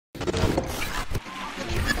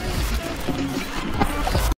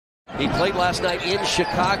He played last night in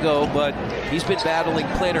Chicago, but he's been battling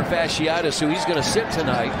plantar fasciitis, so he's going to sit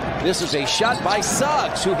tonight. This is a shot by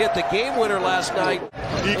Suggs, who hit the game winner last night.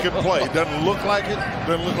 He can play. Doesn't look like it.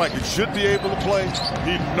 Doesn't look like he should be able to play.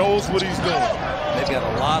 He knows what he's doing. They've got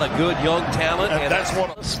a lot of good young talent. And that's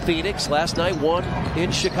one. Phoenix last night won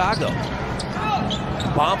in Chicago.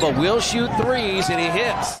 Bamba will shoot threes, and he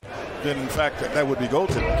hits. Then, in fact, that would be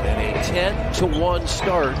go-to. And a 10-1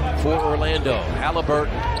 start for Orlando.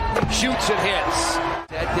 Halliburton shoots and hits.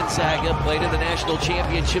 Ed Gonzaga played in the national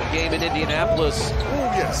championship game in Indianapolis.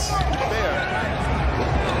 Oh, yes. There.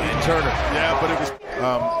 And Turner. Yeah, but it was.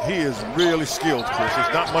 He is really skilled, Chris.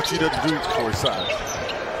 There's not much he doesn't do for his size.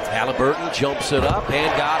 Halliburton jumps it up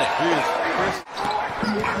and got it.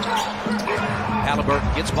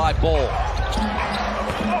 Halliburton gets by Bol.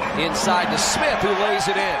 Inside to Smith, who lays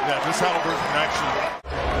it in. Yeah, this Halliburton action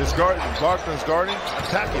is Gardner's guarding,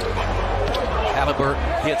 attacking. Halliburton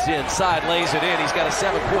gets inside, lays it in. He's got a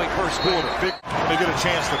 7-point first quarter. They get a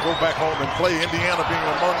chance to go back home and play. Indiana being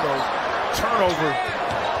among those turnover.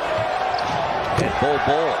 And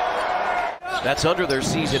Bol. That's under their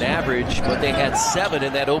season average, but they had 7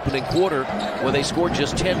 in that opening quarter when they scored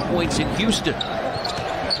just 10 points in Houston.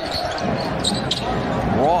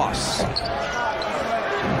 Ross.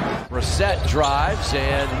 Brissett drives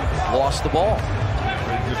and lost the ball.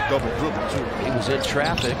 They just double dribble too. He was in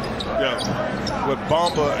traffic. Yeah, with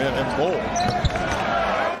Bamba and Bol.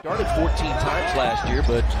 Started 14 times last year,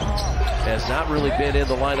 but has not really been in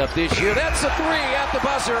the lineup this year. That's a 3 at the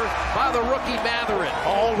buzzer by the rookie Mathurin.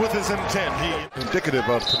 All with his intent. He indicative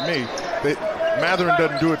of, to me, that Mathurin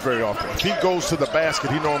doesn't do it very often. If he goes to the basket,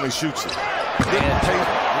 he normally shoots it.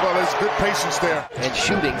 Well, there's good patience there. And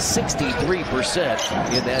shooting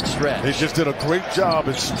 63% in that stretch. They just did a great job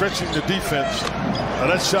in stretching the defense. Now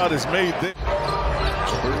that shot is made there.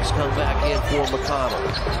 Burns come back in for McConnell.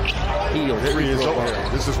 Heel. Here he is.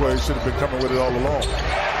 This is where he should have been coming with it all along.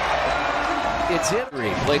 It's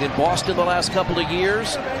Henry. Played in Boston the last couple of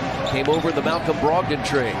years. Came over in the Malcolm Brogdon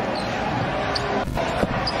trade.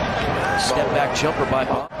 Step back jumper by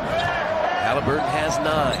Bob. Halliburton has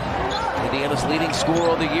 9. Indiana's leading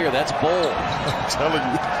scorer of the year. That's Bol. I'm telling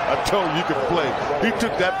you, I told you could play. He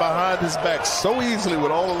took that behind his back so easily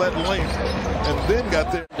with all of that length, and then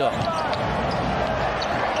got there.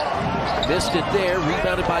 Missed it there,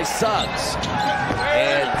 rebounded by Suggs.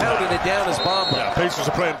 And pounding it down is Bamba. Yeah, Pacers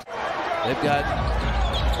are playing. They've got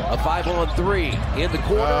a 5-on-3 in the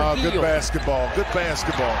corner. Good basketball, good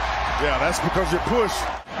basketball. Yeah, that's because you push.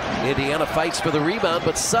 Indiana fights for the rebound,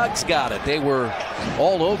 but Suggs got it. They were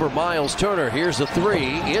all over Miles Turner. Here's a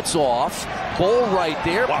 3. It's off. Bol right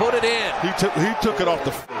there. Wow. Put it in. He took it off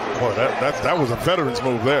the. Boy, that was a veteran's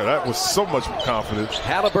move there. That was so much confidence.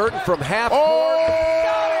 Halliburton from half court. Oh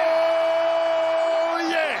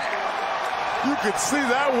yeah! You could see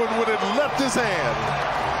that one when it left his hand.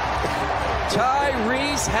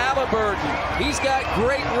 Tyrese Halliburton. He's got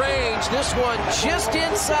great range. This one just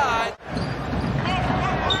inside.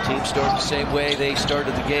 The team started the same way they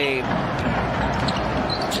started the game.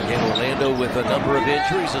 And Orlando with a number of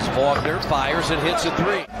injuries as Faulkner fires and hits a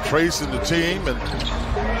 3. Trace and the team, and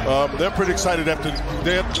they're pretty excited after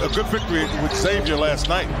they had a good victory with Xavier last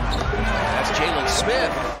night. That's Jalen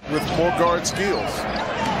Smith. With more guard skills.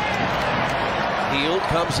 Hield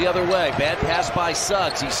comes the other way. Bad pass by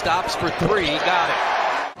Suggs. He stops for 3. He got it.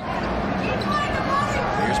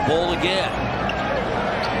 Here's Bol again.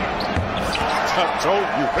 I told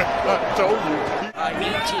you. I told you.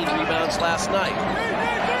 18 rebounds last night.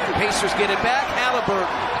 Pacers get it back. Halliburton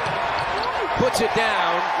puts it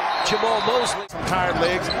down. Jamal Mosley. Some tired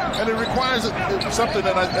legs, and it requires something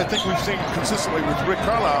that I think we've seen consistently with Rick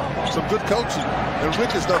Carlisle, some good coaching. And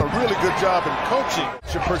Rick has done a really good job in coaching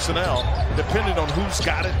your personnel, depending on who's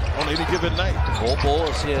got it on any given night. Bol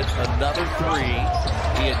has hit another 3.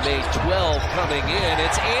 He had made 12 coming in.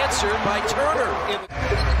 It's answered by Turner.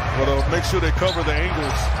 Well, they'll make sure they cover the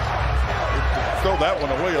angles. Throw that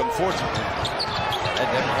one away, unfortunately. And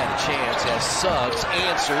never had a chance as Suggs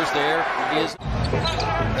answers. There is.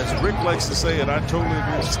 As Rick likes to say, and I totally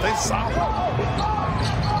agree, stay solid.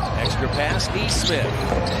 Extra pass, Nesmith.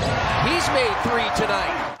 He's made 3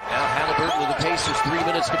 tonight. Now Halliburton with the Pacers, 3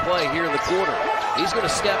 minutes to play here in the quarter. He's going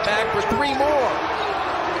to step back for 3 more.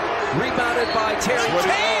 Rebounded by Terry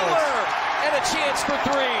Taylor. And a chance for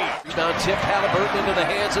 3. Rebound tip Halliburton into the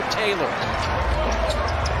hands of Taylor.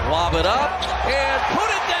 Lob it up and put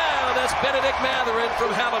it down. That's Benedict Mathurin from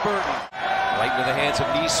Halliburton. Right into the hands of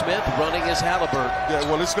Nesmith. Running is Halliburton. Yeah,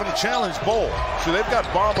 well, it's going to challenge Bol. So they've got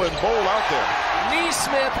Bamba and Bol out there.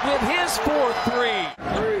 Nesmith with his 4-3.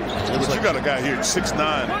 But you got a guy here at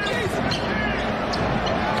 6'9".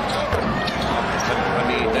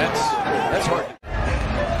 mean, that's hard.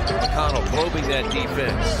 McConnell probing that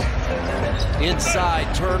defense.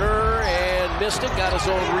 Inside Turner and missed it. Got his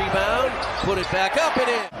own rebound. Put it back up and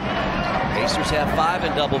in. Pacers have 5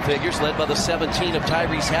 in double figures, led by the 17 of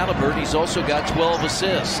Tyrese Halliburton. He's also got 12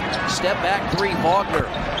 assists. Step back 3, Wagner.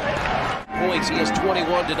 Points, he has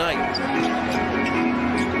 21 tonight.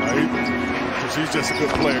 Because he's just a good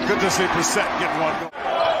player. Good to see Brissett getting one.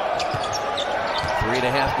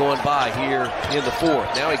 3.5 going by here in the fourth.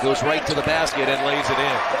 Now he goes right to the basket and lays it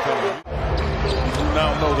in. You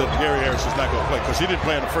now know that Gary Harris is not going to play because he didn't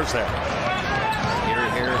play in the first half. Gary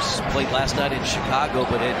Harris played last night in Chicago,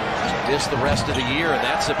 but it missed the rest of the year, and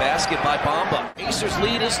that's a basket by Bamba. Pacers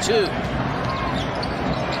lead is 2.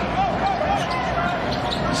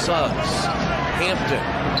 Suggs, Hampton,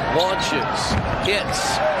 launches,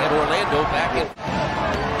 hits, and Orlando back in.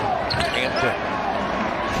 Hampton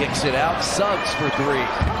kicks it out, Suggs for 3.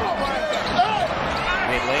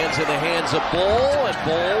 It lands in the hands of Bull, and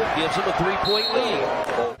Bull gives him a 3-point lead.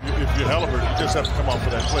 If you're Halliburton, you just have to come out for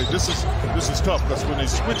that play. This is tough because when they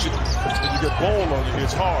switch it and you get Bull on it,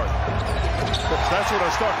 it's hard. But that's what I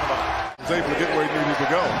was talking about. He was able to get where he needed to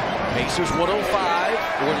go. Pacers 105,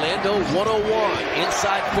 Orlando 101.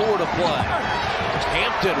 Inside 4 to play.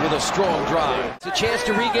 Hampton with a strong drive. It's a chance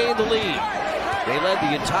to regain the lead. They led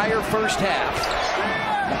the entire first half.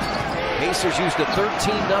 Pacers used a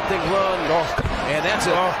 13-0 run, and that's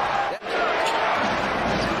it.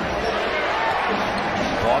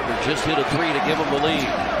 Wagner just hit a 3 to give him the lead.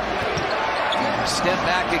 Step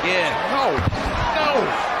back again. No.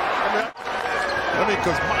 I mean,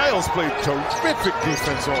 because Miles played terrific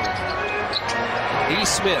defense on him. E.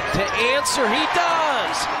 Smith to answer. He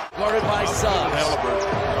does. Guarded by Suggs.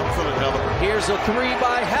 I'm feeling Halliburton. Here's a 3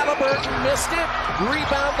 by Halliburton. Missed it.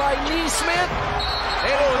 Rebound by Nesmith.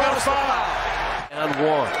 And he got a foul. And 1.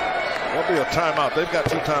 Won't be a timeout. They've got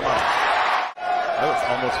 2 timeouts. That was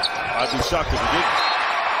almost, I'd be shocked if he didn't.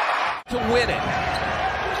 To win it.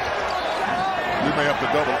 We may have to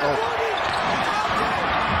double.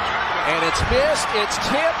 And it's missed. It's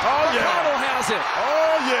tipped. Oh, yeah. McConnell has it.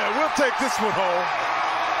 Oh, yeah. We'll take this one home.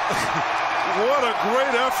 What a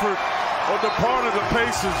great effort on the part of the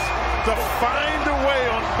Pacers to find a way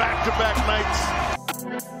on back-to-back nights